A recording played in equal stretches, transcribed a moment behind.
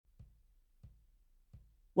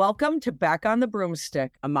Welcome to Back on the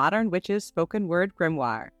Broomstick, a modern witch's spoken word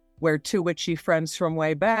grimoire, where two witchy friends from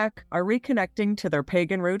way back are reconnecting to their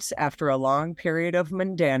pagan roots after a long period of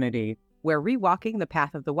mundanity. We're rewalking the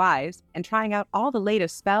path of the wise and trying out all the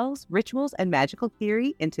latest spells, rituals, and magical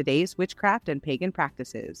theory in today's witchcraft and pagan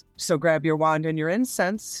practices. So grab your wand and your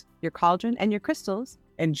incense, your cauldron and your crystals,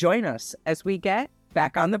 and join us as we get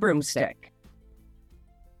back on the broomstick.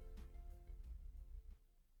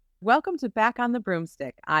 Welcome to Back on the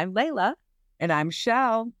Broomstick. I'm Layla. And I'm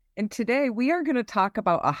Shell. And today we are going to talk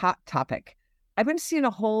about a hot topic. I've been seeing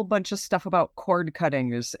a whole bunch of stuff about cord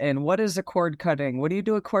cuttings and what is a cord cutting? What do you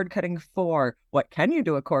do a cord cutting for? What can you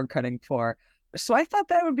do a cord cutting for? So I thought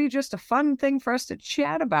that would be just a fun thing for us to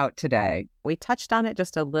chat about today. We touched on it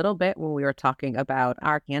just a little bit when we were talking about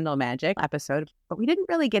our candle magic episode, but we didn't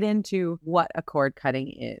really get into what a cord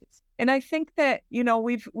cutting is. And I think that,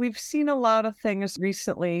 we've seen a lot of things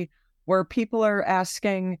recently where people are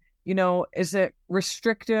asking, is it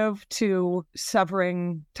restrictive to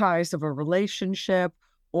severing ties of a relationship,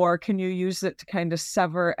 or can you use it to kind of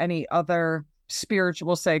sever any other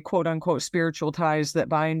spiritual, say, quote unquote, spiritual ties that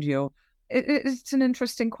bind you? It's an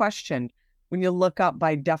interesting question. When you look up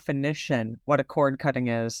by definition what a cord cutting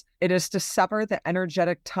is, it is to sever the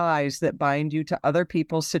energetic ties that bind you to other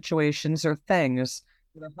people, situations, or things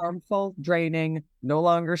that are harmful, draining, no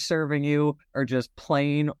longer serving you, or just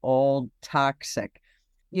plain old toxic.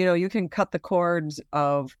 You can cut the cords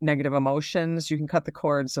of negative emotions. You can cut the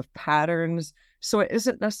cords of patterns. So it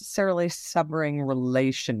isn't necessarily severing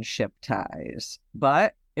relationship ties,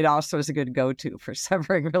 but it also is a good go-to for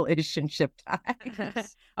severing relationship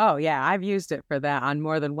ties. Oh, yeah. I've used it for that on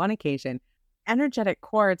more than one occasion. Energetic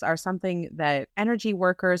cords are something that energy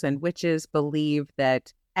workers and witches believe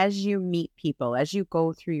that as you meet people, as you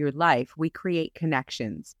go through your life, we create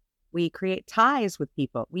connections. We create ties with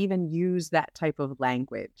people. We even use that type of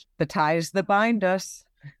language. The ties that bind us.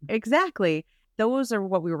 Exactly. Those are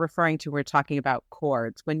what we were referring to when we're talking about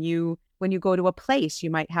cords. When you go to a place, you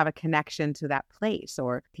might have a connection to that place.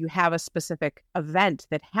 Or if you have a specific event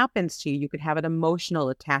that happens to you, you could have an emotional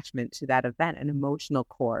attachment to that event, an emotional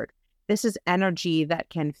cord. This is energy that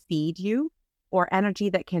can feed you or energy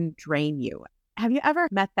that can drain you. Have you ever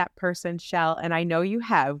met that person, Shell? And I know you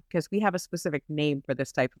have, because we have a specific name for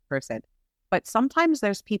this type of person. But sometimes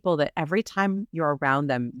there's people that every time you're around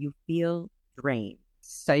them, you feel drained.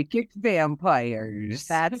 Psychic vampires.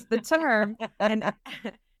 That's the term. And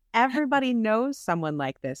everybody knows someone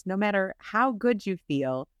like this. No matter how good you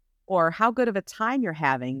feel or how good of a time you're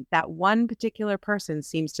having, that one particular person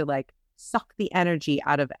seems to suck the energy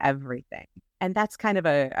out of everything. And that's kind of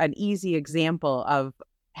an easy example of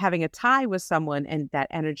having a tie with someone and that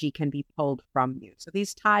energy can be pulled from you. So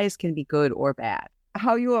these ties can be good or bad.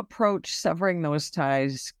 How you approach severing those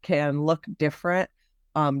ties can look different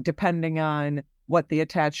depending on what the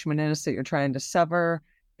attachment is that you're trying to sever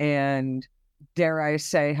and, dare I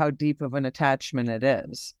say, how deep of an attachment it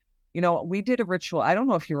is. We did a ritual. I don't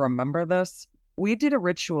know if you remember this. We did a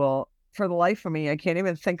ritual. For the life of me, I can't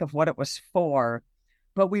even think of what it was for,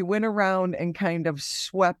 but we went around and kind of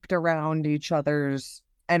swept around each other's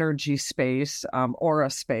energy space, aura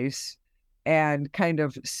space, and kind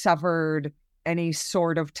of severed any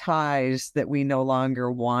sort of ties that we no longer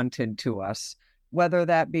wanted to us, whether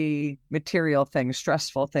that be material things,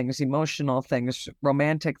 stressful things, emotional things,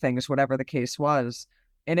 romantic things, whatever the case was.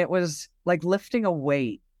 And it was like lifting a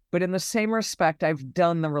weight. But in the same respect, I've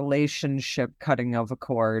done the relationship cutting of a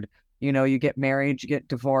cord. You get married, you get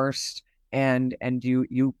divorced, and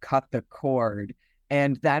you cut the cord.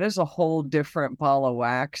 And that is a whole different ball of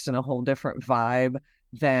wax and a whole different vibe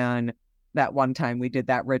than that one time we did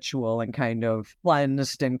that ritual and kind of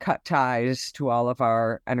cleansed and cut ties to all of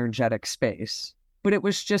our energetic space. But it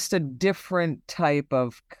was just a different type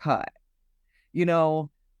of cut. You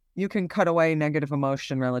can cut away negative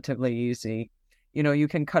emotion relatively easy. You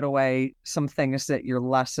can cut away some things that you're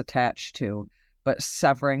less attached to, but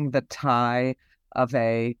severing the tie of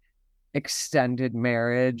a extended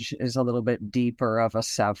marriage is a little bit deeper of a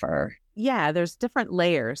sever. Yeah, there's different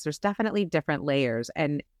layers. There's definitely different layers.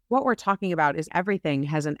 And what we're talking about is everything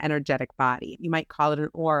has an energetic body. You might call it an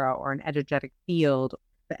aura or an energetic field,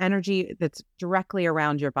 the energy that's directly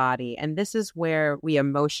around your body. And this is where we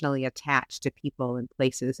emotionally attach to people and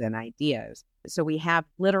places and ideas. So we have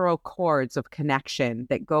literal cords of connection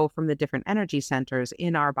that go from the different energy centers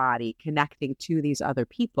in our body, connecting to these other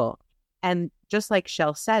people. And just like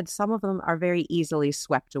Shell said, some of them are very easily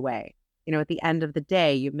swept away. At the end of the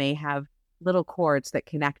day, you may have little cords that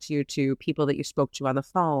connect you to people that you spoke to on the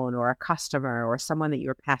phone or a customer or someone that you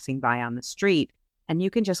were passing by on the street. And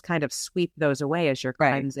you can just kind of sweep those away as you're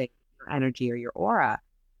cleansing your energy or your aura.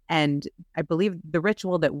 And I believe the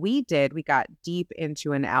ritual that we did, we got deep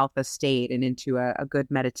into an alpha state and into a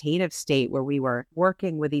good meditative state where we were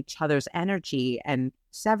working with each other's energy and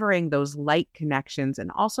severing those light connections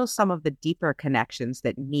and also some of the deeper connections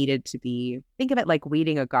that needed to be, think of it like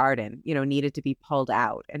weeding a garden, needed to be pulled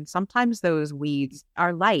out. And sometimes those weeds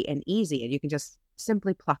are light and easy and you can just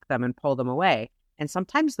simply pluck them and pull them away. And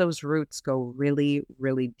sometimes those roots go really,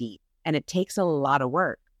 really deep and it takes a lot of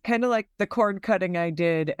work. Kind of like the cord cutting I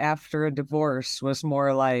did after a divorce was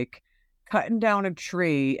more like cutting down a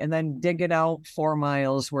tree and then digging out 4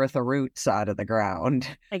 miles worth of roots out of the ground.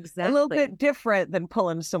 Exactly. A little bit different than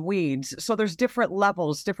pulling some weeds. So there's different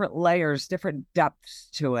levels, different layers, different depths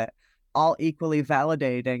to it, all equally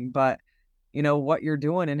validating. But, what you're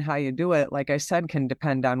doing and how you do it, like I said, can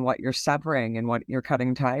depend on what you're severing and what you're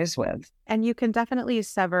cutting ties with. And you can definitely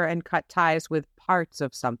sever and cut ties with parts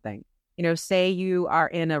of something. Say you are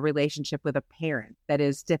in a relationship with a parent that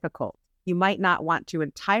is difficult. You might not want to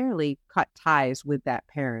entirely cut ties with that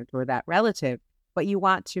parent or that relative, but you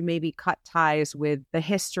want to maybe cut ties with the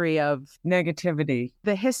history of negativity,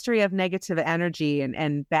 the history of negative energy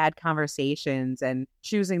and bad conversations and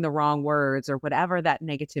choosing the wrong words or whatever that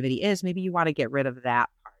negativity is. Maybe you want to get rid of that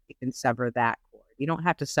part. You can sever that cord. You don't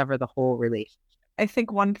have to sever the whole relationship. I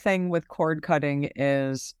think one thing with cord cutting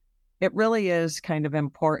is it really is kind of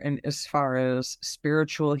important as far as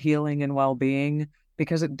spiritual healing and well-being,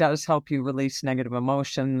 because it does help you release negative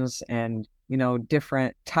emotions and,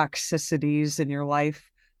 different toxicities in your life.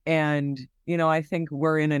 And, I think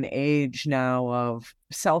we're in an age now of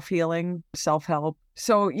self-healing, self-help.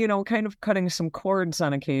 So, kind of cutting some cords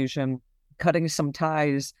on occasion, cutting some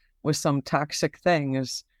ties with some toxic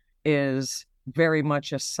things is very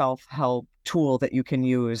much a self-help tool that you can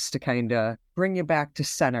use to kind of bring you back to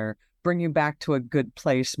center, bring you back to a good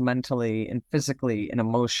place mentally and physically and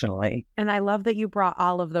emotionally. And I love that you brought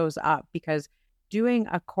all of those up, because doing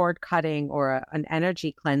a cord cutting or an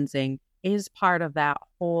energy cleansing is part of that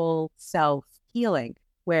whole self-healing,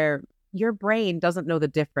 where your brain doesn't know the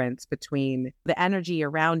difference between the energy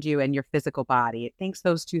around you and your physical body. It thinks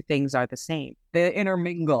those two things are the same. They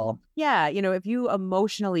intermingle. Yeah. If you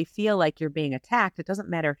emotionally feel like you're being attacked, it doesn't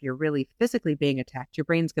matter if you're really physically being attacked. Your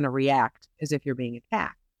brain's going to react as if you're being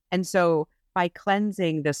attacked. And so by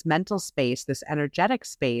cleansing this mental space, this energetic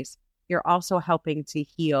space, you're also helping to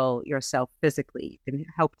heal yourself physically. You can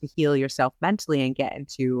help to heal yourself mentally and get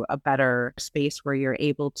into a better space where you're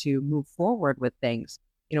able to move forward with things,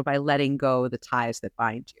 by letting go of the ties that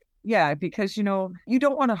bind you. Yeah, because, you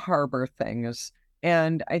don't want to harbor things.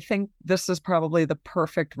 And I think this is probably the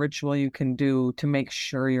perfect ritual you can do to make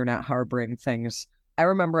sure you're not harboring things. I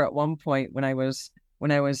remember at one point when I was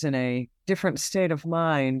in a different state of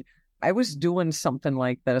mind, I was doing something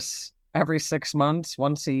like this every 6 months,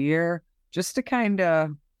 once a year, just to kind of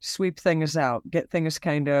sweep things out, get things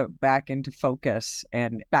kind of back into focus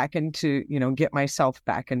and back into, get myself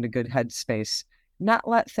back into good headspace, not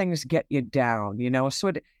let things get you down,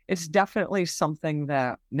 So it's definitely something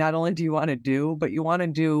that not only do you want to do, but you want to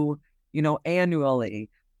do, annually.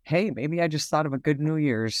 Hey, maybe I just thought of a good New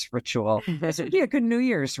Year's ritual. This would be a good New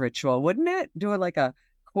Year's ritual, wouldn't it? Do it like a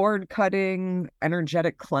cord cutting,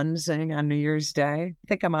 energetic cleansing on New Year's Day. I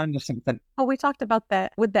think I'm onto something. Oh, we talked about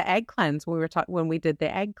that with the egg cleanse. When we did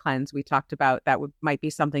the egg cleanse, we talked about that might be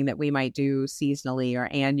something that we might do seasonally or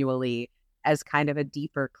annually as kind of a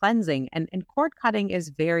deeper cleansing. And cord cutting is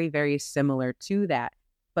very, very similar to that.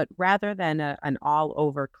 But rather than an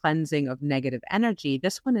all-over cleansing of negative energy,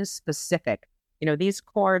 this one is specific. These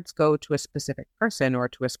cords go to a specific person or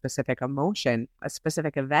to a specific emotion, a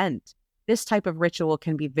specific event. This type of ritual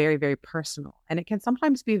can be very, very personal, and it can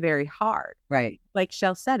sometimes be very hard. Right. Like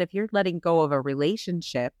Shell said, if you're letting go of a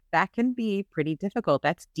relationship, that can be pretty difficult.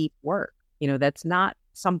 That's deep work. That's not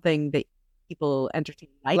something that people entertain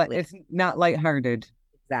lightly. It's not lighthearted.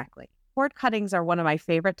 Exactly. Cord cuttings are one of my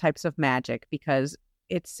favorite types of magic because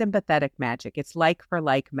it's sympathetic magic. It's like for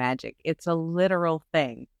like magic. It's a literal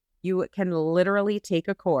thing. You can literally take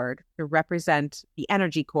a cord to represent the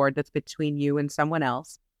energy cord that's between you and someone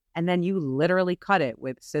else, and then you literally cut it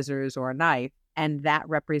with scissors or a knife, and that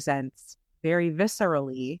represents very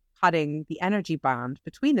viscerally cutting the energy bond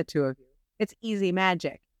between the two of you. It's easy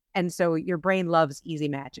magic. And so your brain loves easy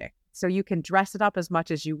magic. So you can dress it up as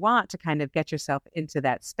much as you want to kind of get yourself into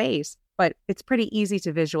that space, but it's pretty easy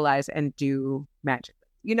to visualize and do magic.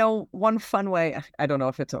 One fun way, I don't know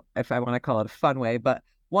if I want to call it a fun way, but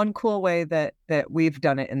one cool way that we've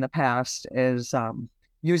done it in the past is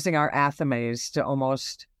using our athames to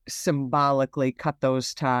almost symbolically cut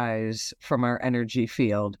those ties from our energy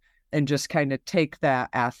field and just kind of take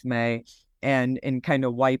that athame and kind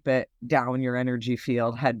of wipe it down your energy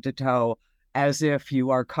field head to toe as if you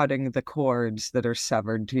are cutting the cords that are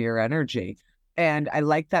severed to your energy. And I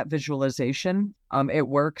like that visualization. It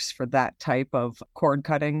works for that type of cord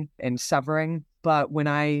cutting and severing. But when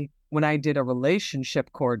I did a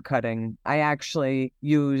relationship cord cutting, I actually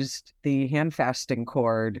used the hand fasting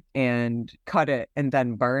cord and cut it and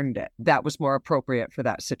then burned it. That was more appropriate for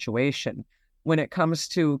that situation. When it comes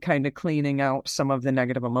to kind of cleaning out some of the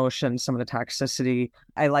negative emotions, some of the toxicity,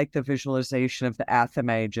 I like the visualization of the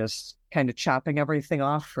athame just kind of chopping everything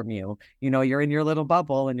off from you. You know, you're in your little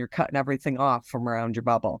bubble and you're cutting everything off from around your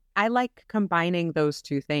bubble. I like combining those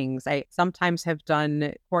two things. I sometimes have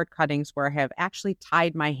done cord cuttings where I have actually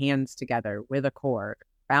tied my hands together with a cord,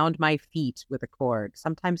 bound my feet with a cord,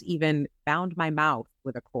 sometimes even bound my mouth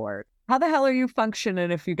with a cord. How the hell are you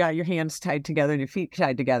functioning if you got your hands tied together and your feet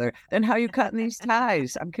tied together? Then how are you cutting these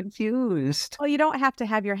ties? I'm confused. Well, you don't have to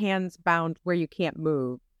have your hands bound where you can't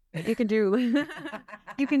move. You can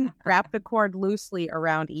you can wrap the cord loosely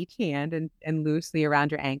around each hand and loosely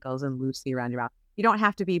around your ankles and loosely around your mouth. You don't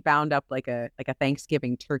have to be bound up like a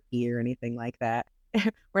Thanksgiving turkey or anything like that.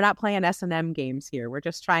 We're not playing S&M games here. We're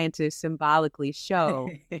just trying to symbolically show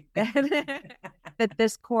that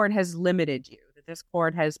this cord has limited you, that this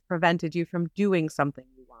cord has prevented you from doing something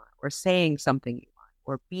you want or saying something you want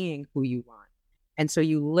or being who you want. And so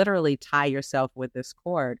you literally tie yourself with this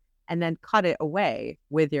cord and then cut it away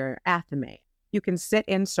with your athame. You can sit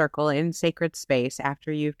in circle in sacred space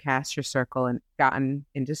after you've cast your circle and gotten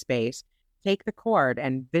into space. Take the cord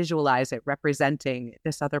and visualize it representing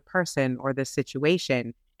this other person or this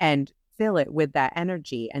situation and fill it with that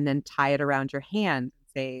energy and then tie it around your hand.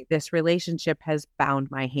 Say, this relationship has bound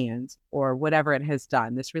my hands or whatever it has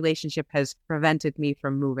done. This relationship has prevented me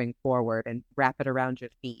from moving forward, and wrap it around your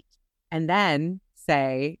feet. And then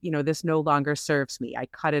say, you know, this no longer serves me. I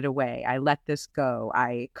cut it away. I let this go.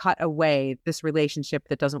 I cut away this relationship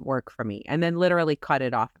that doesn't work for me. And then literally cut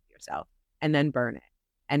it off of yourself and then burn it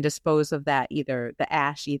and dispose of that, either the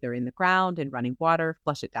ash, either in the ground in running water,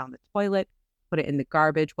 flush it down the toilet, put it in the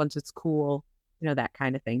garbage once it's cool, you know, that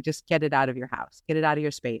kind of thing. Just get it out of your house, get it out of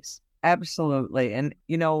your space. Absolutely. And,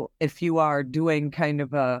 you know, if you are doing kind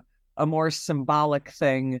of a more symbolic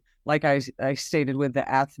thing, like I stated with the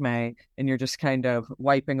athame, and you're just kind of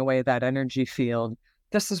wiping away that energy field,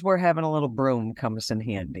 this is where having a little broom comes in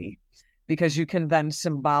handy, because you can then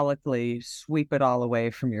symbolically sweep it all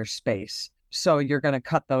away from your space. So you're going to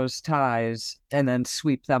cut those ties and then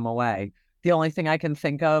sweep them away. The only thing I can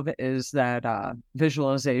think of is that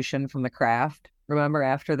visualization from The Craft. Remember,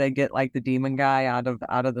 after they get like the demon guy out of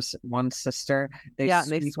the one sister, they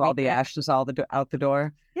sweep all the ashes out the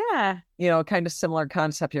door. Yeah. You know, kind of similar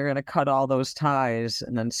concept. You're going to cut all those ties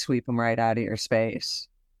and then sweep them right out of your space.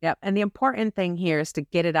 Yep. And the important thing here is to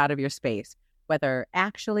get it out of your space, whether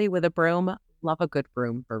actually with a broom, love a good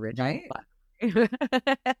broom for ritual. Right.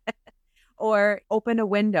 Or open a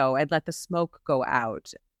window and let the smoke go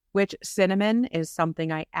out, which cinnamon is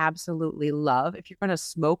something I absolutely love. If you're going to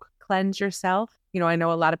smoke cleanse yourself, you know, I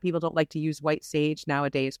know a lot of people don't like to use white sage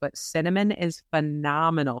nowadays, but cinnamon is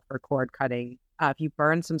phenomenal for cord cutting. If you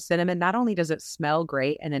burn some cinnamon, not only does it smell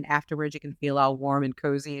great, and then afterwards you can feel all warm and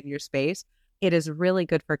cozy in your space, it is really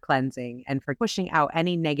good for cleansing and for pushing out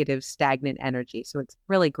any negative stagnant energy. So it's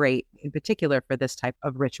really great, in particular for this type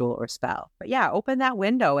of ritual or spell. But yeah, open that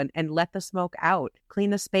window and let the smoke out.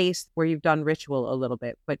 Clean the space where you've done ritual a little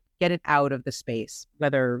bit, but get it out of the space,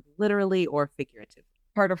 whether literally or figuratively.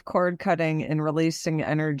 Part of cord cutting and releasing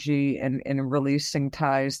energy and releasing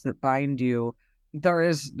ties that bind you, there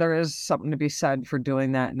is something to be said for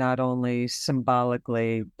doing that, not only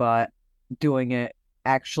symbolically, but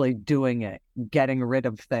actually doing it, getting rid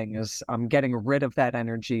of things, getting rid of that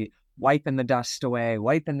energy, wiping the dust away,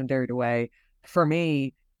 wiping the dirt away. For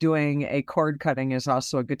me, doing a cord cutting is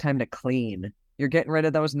also a good time to clean. You're getting rid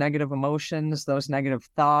of those negative emotions, those negative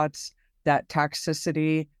thoughts, that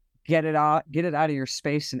toxicity. Get it out of your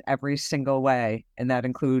space in every single way. And that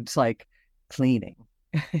includes like cleaning.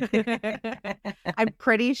 I'm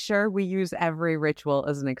pretty sure we use every ritual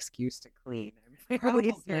as an excuse to clean.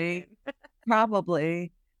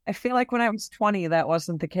 Probably. I feel like when I was 20, that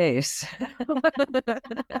wasn't the case.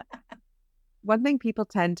 One thing people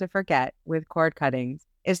tend to forget with cord cuttings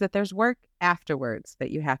is that there's work afterwards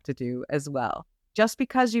that you have to do as well. Just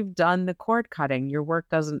because you've done the cord cutting, your work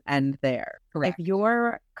doesn't end there. Correct. If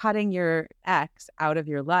you're cutting your ex out of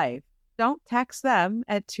your life, don't text them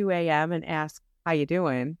at 2 a.m. and ask, how you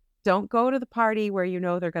doing? Don't go to the party where you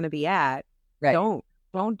know they're going to be at. Right.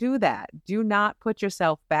 Don't do that. Do not put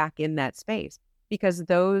yourself back in that space, because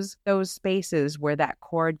those spaces where that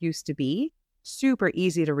cord used to be, super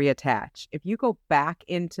easy to reattach. If you go back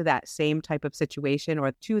into that same type of situation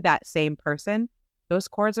or to that same person, those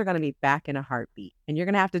cords are going to be back in a heartbeat. And you're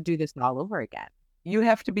going to have to do this all over again. You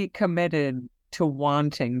have to be committed to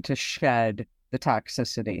wanting to shed the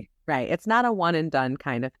toxicity. Right. It's not a one and done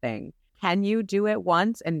kind of thing. Can you do it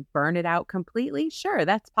once and burn it out completely? Sure,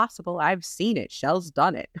 that's possible. I've seen it. Shell's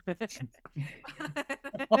done it.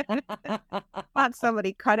 Want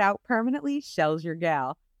somebody cut out permanently? Shell's your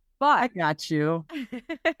gal. I But got you.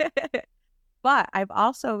 but I've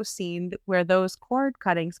also seen where those cord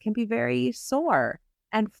cuttings can be very sore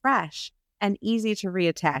and fresh and easy to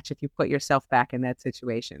reattach if you put yourself back in that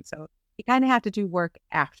situation. So you kind of have to do work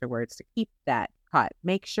afterwards to keep that cut.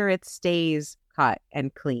 Make sure it stays cut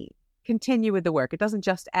and clean. Continue with the work. It doesn't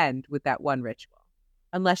just end with that one ritual,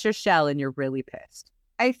 unless you're Shell and you're really pissed.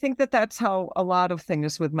 I think that that's how a lot of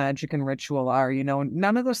things with magic and ritual are.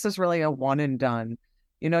 None of this is really a one and done.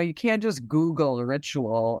 You can't just Google a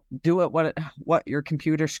ritual, do it what your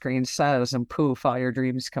computer screen says, and poof, all your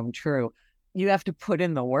dreams come true. You have to put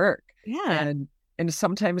in the work. Yeah. And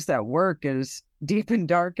sometimes that work is deep and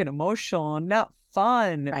dark and emotional and not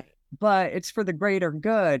fun, Right. but it's for the greater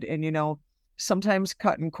good. And sometimes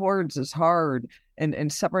cutting cords is hard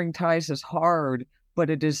and severing ties is hard,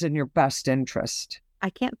 but it is in your best interest.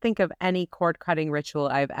 I can't think of any cord cutting ritual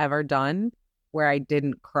I've ever done where I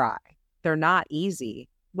didn't cry. They're not easy,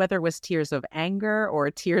 whether it was tears of anger or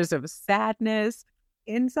tears of sadness,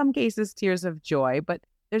 in some cases, tears of joy, but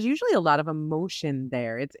there's usually a lot of emotion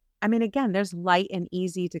there. Again, there's light and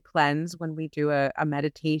easy to cleanse when we do a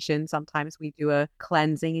meditation. Sometimes we do a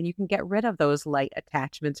cleansing and you can get rid of those light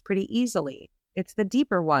attachments pretty easily. It's the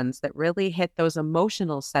deeper ones that really hit those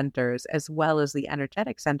emotional centers as well as the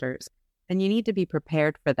energetic centers. And you need to be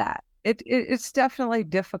prepared for that. It's definitely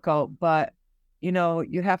difficult, but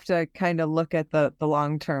you have to kind of look at the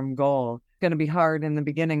long-term goal. It's going to be hard in the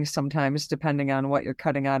beginning sometimes, depending on what you're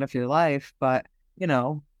cutting out of your life, but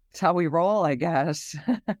it's how we roll, I guess.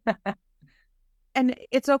 And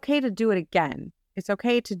it's okay to do it again. It's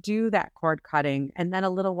okay to do that cord cutting and then a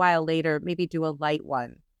little while later, maybe do a light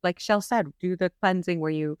one. Like Shell said, do the cleansing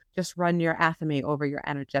where you just run your athame over your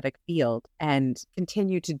energetic field and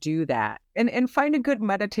continue to do that. And find a good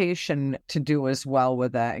meditation to do as well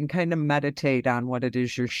with that and kind of meditate on what it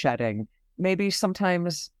is you're shedding. Maybe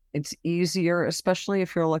sometimes it's easier, especially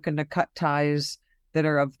if you're looking to cut ties that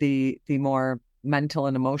are of the more mental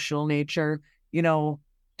and emotional nature.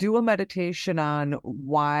 Do a meditation on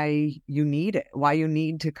why you need it, why you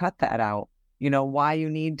need to cut that out. Why you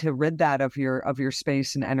need to rid that of your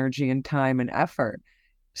space and energy and time and effort.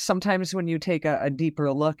 Sometimes when you take a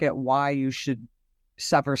deeper look at why you should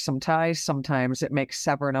sever some ties, sometimes it makes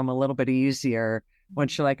severing them a little bit easier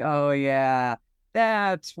once you're like, oh yeah,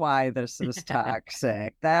 that's why this is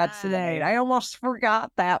toxic. That's it. I almost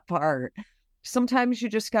forgot that part. Sometimes you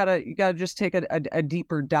gotta just take a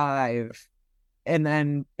deeper dive, and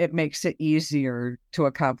then it makes it easier to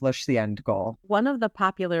accomplish the end goal. One of the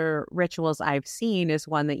popular rituals I've seen is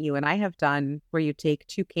one that you and I have done where you take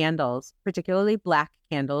 2 candles, particularly black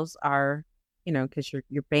candles are, because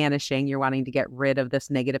you're banishing, you're wanting to get rid of this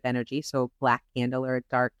negative energy. So black candle or a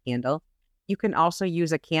dark candle. You can also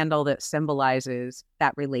use a candle that symbolizes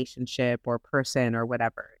that relationship or person or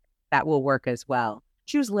whatever. That will work as well.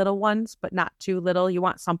 Choose little ones, but not too little. You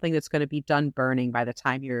want something that's going to be done burning by the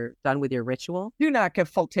time you're done with your ritual. Do not get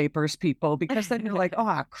full tapers, people, because then you're like,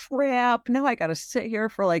 oh, crap. Now I got to sit here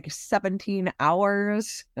for like 17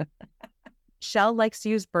 hours. Shell likes to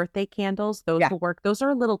use birthday candles. Those will work. Those are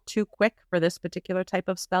a little too quick for this particular type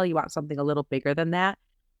of spell. You want something a little bigger than that.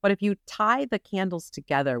 But if you tie the candles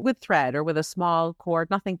together with thread or with a small cord,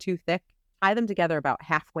 nothing too thick, tie them together about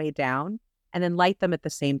halfway down and then light them at the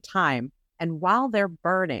same time. And while they're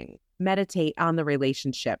burning, meditate on the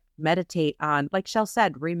relationship. Meditate on, like Shell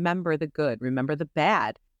said, remember the good, remember the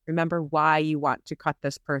bad. Remember why you want to cut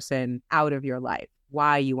this person out of your life,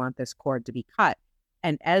 why you want this cord to be cut.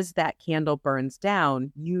 And as that candle burns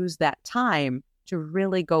down, use that time to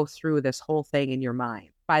really go through this whole thing in your mind.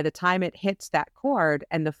 By the time it hits that cord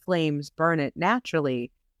and the flames burn it naturally,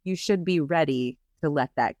 you should be ready to let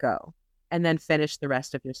that go and then finish the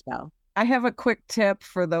rest of your spell. I have a quick tip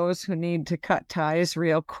for those who need to cut ties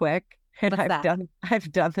real quick. And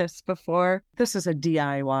I've done this before. This is a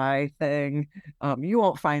DIY thing. You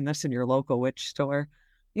won't find this in your local witch store.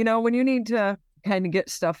 When you need to kind of get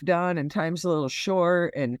stuff done and time's a little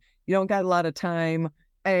short and you don't got a lot of time,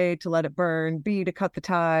 A, to let it burn, B, to cut the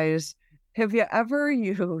ties. Have you ever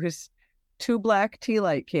used 2 black tea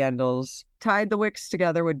light candles tied the wicks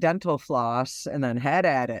together with dental floss and then had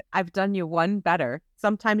at it. I've done you one better.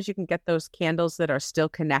 Sometimes you can get those candles that are still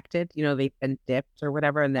connected. They've been dipped or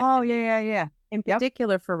whatever. And Oh, yeah. in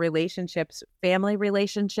particular for relationships, family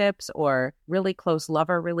relationships, or really close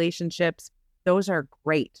lover relationships, those are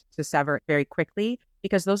great to sever very quickly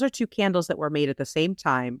because those are two candles that were made at the same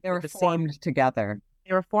time. They were formed together.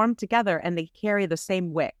 They were formed together and they carry the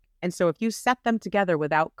same wick. And so if you set them together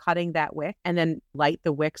without cutting that wick and then light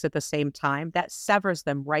the wicks at the same time, that severs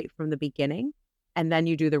them right from the beginning. And then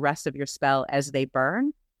you do the rest of your spell as they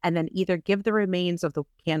burn, and then either give the remains of the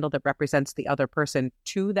candle that represents the other person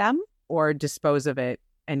to them or dispose of it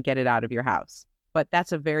and get it out of your house. But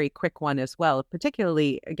that's a very quick one as well,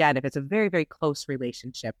 particularly, again, if it's a very, very close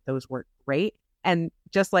relationship, those work great. And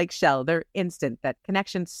just like Shell, they're instant. That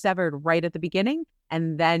connection severed right at the beginning,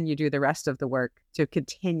 and then you do the rest of the work to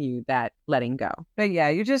continue that letting go. But yeah,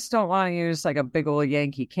 you just don't want to use like a big old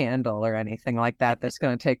Yankee candle or anything like that. That's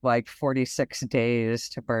going to take like 46 days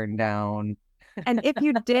to burn down. And if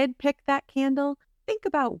you did pick that candle, think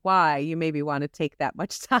about why you maybe want to take that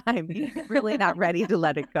much time. You're really not ready to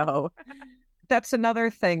let it go. That's another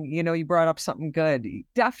thing, you brought up something good.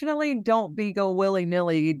 Definitely don't go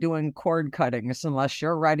willy-nilly doing cord cuttings unless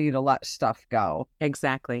you're ready to let stuff go.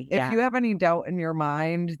 Exactly. If you have any doubt in your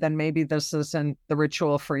mind, then maybe this isn't the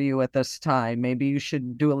ritual for you at this time. Maybe you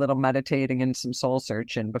should do a little meditating and some soul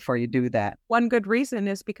searching before you do that. One good reason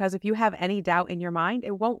is because if you have any doubt in your mind,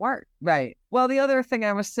 it won't work. Right. Well, the other thing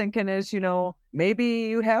I was thinking is, maybe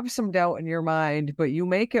you have some doubt in your mind, but you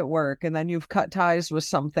make it work, and then you've cut ties with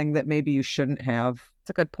something that maybe you shouldn't have. It's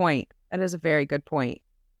a good point. That is a very good point.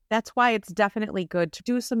 That's why it's definitely good to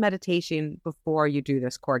do some meditation before you do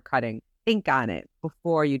this cord cutting. Think on it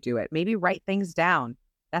before you do it. Maybe write things down.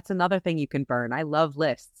 That's another thing you can burn. I love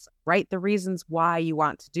lists. Write the reasons why you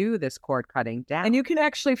want to do this cord cutting down. And you can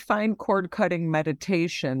actually find cord cutting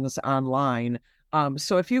meditations online.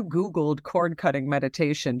 So if you Googled cord cutting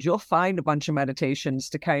meditations, you'll find a bunch of meditations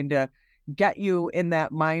to kind of get you in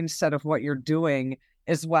that mindset of what you're doing,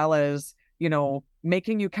 as well as,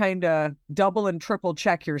 making you kind of double and triple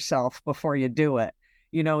check yourself before you do it.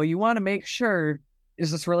 You want to make sure,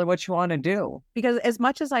 is this really what you want to do? Because as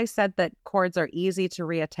much as I said that cords are easy to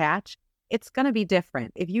reattach, it's going to be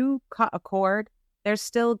different. If you cut a cord, there's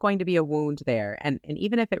still going to be a wound there. And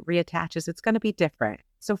even if it reattaches, it's going to be different.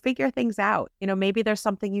 So figure things out. Maybe there's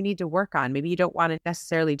something you need to work on. Maybe you don't want to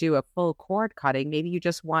necessarily do a full cord cutting. Maybe you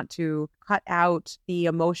just want to cut out the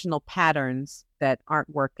emotional patterns that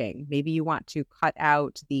aren't working. Maybe you want to cut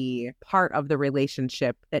out the part of the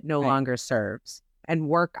relationship that no longer serves and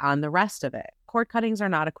work on the rest of it. Cord cuttings are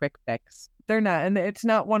not a quick fix. They're not. And it's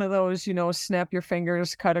not one of those, snap your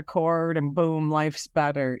fingers, cut a cord, and boom, life's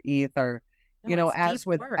better either. No, as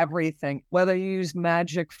with work. everything, whether you use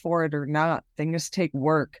magic for it or not, things take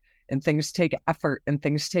work and things take effort and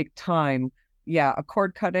things take time. Yeah, a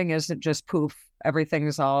cord cutting isn't just poof,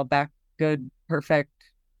 everything's all back good, perfect,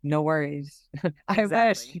 no worries. I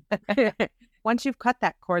wish. Once you've cut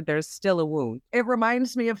that cord, there's still a wound. It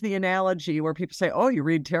reminds me of the analogy where people say, oh, you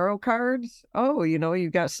read tarot cards? Oh,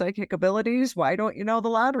 you've got psychic abilities? Why don't you know the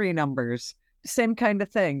lottery numbers? Same kind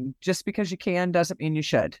of thing. Just because you can doesn't mean you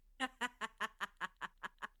should.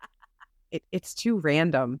 It's too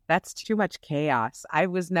random. That's too much chaos. I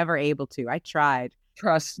was never able to. I tried.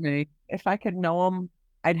 Trust me. If I could know them,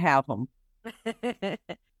 I'd have them.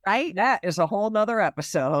 Right? That is a whole nother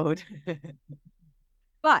episode.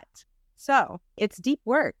 So it's deep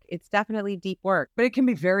work. It's definitely deep work. But it can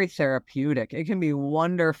be very therapeutic. It can be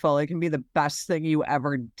wonderful. It can be the best thing you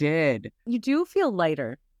ever did. You do feel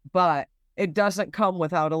lighter. But it doesn't come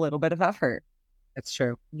without a little bit of effort. That's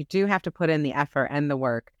true. You do have to put in the effort and the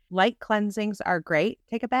work. Light cleansings are great.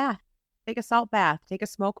 Take a bath. Take a salt bath. Take a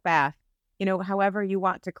smoke bath. However you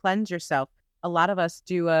want to cleanse yourself. A lot of us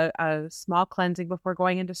do a small cleansing before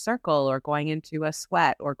going into circle or going into a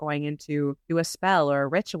sweat or going into a spell or a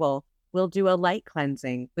ritual. We'll do a light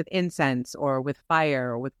cleansing with incense or with fire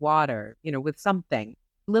or with water, with something.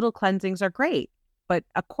 Little cleansings are great, but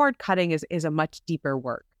a cord cutting is a much deeper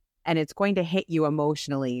work. And it's going to hit you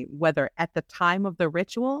emotionally, whether at the time of the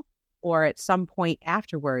ritual or at some point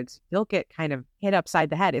afterwards. You'll get kind of hit upside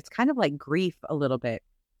the head. It's kind of like grief a little bit.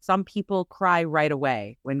 Some people cry right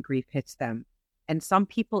away when grief hits them. And some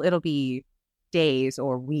people, it'll be days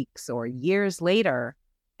or weeks or years later.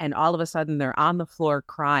 And all of a sudden they're on the floor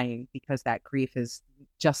crying because that grief has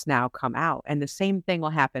just now come out. And the same thing will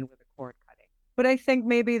happen with a cord cutting. But I think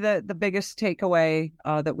maybe the biggest takeaway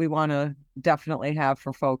that we want to definitely have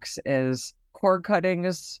for folks is cord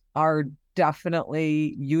cuttings are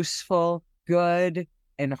definitely useful, good,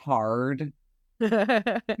 and hard.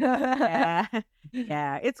 Yeah.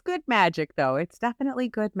 Yeah. It's good magic, though. It's definitely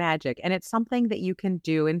good magic. And it's something that you can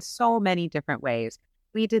do in so many different ways.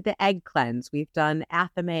 We did the egg cleanse. We've done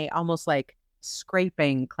Athame, almost like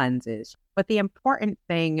scraping cleanses. But the important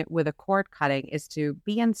thing with a cord cutting is to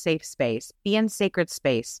be in safe space, be in sacred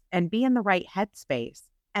space, and be in the right headspace.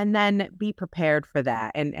 And then be prepared for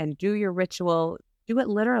that and do your ritual. Do it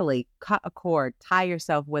literally. Cut a cord, tie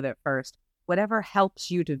yourself with it first. Whatever helps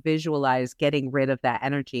you to visualize getting rid of that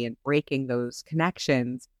energy and breaking those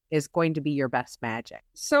connections is going to be your best magic.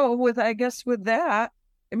 So with that,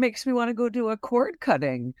 it makes me want to go do a cord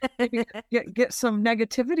cutting. get some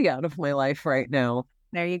negativity out of my life right now.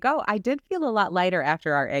 There you go. I did feel a lot lighter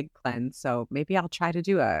after our egg cleanse, so maybe I'll try to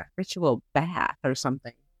do a ritual bath or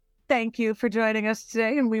something. Thank you for joining us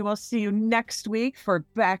today, and we will see you next week for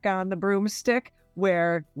Back on the Broomstick,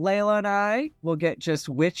 where Layla and I will get just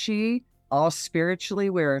witchy, all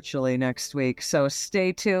spiritually next week. So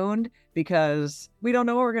stay tuned, because we don't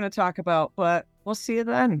know what we're going to talk about, but we'll see you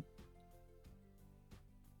then.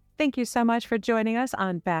 Thank you so much for joining us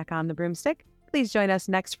on Back on the Broomstick. Please join us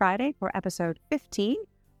next Friday for episode 15,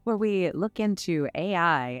 where we look into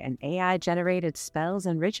AI and AI-generated spells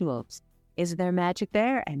and rituals. Is there magic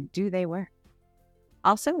there, and do they work?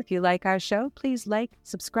 Also, if you like our show, please like,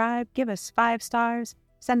 subscribe, give us 5 stars,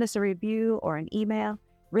 send us a review or an email.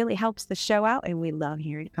 Really helps the show out, and we love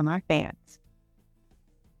hearing from our fans.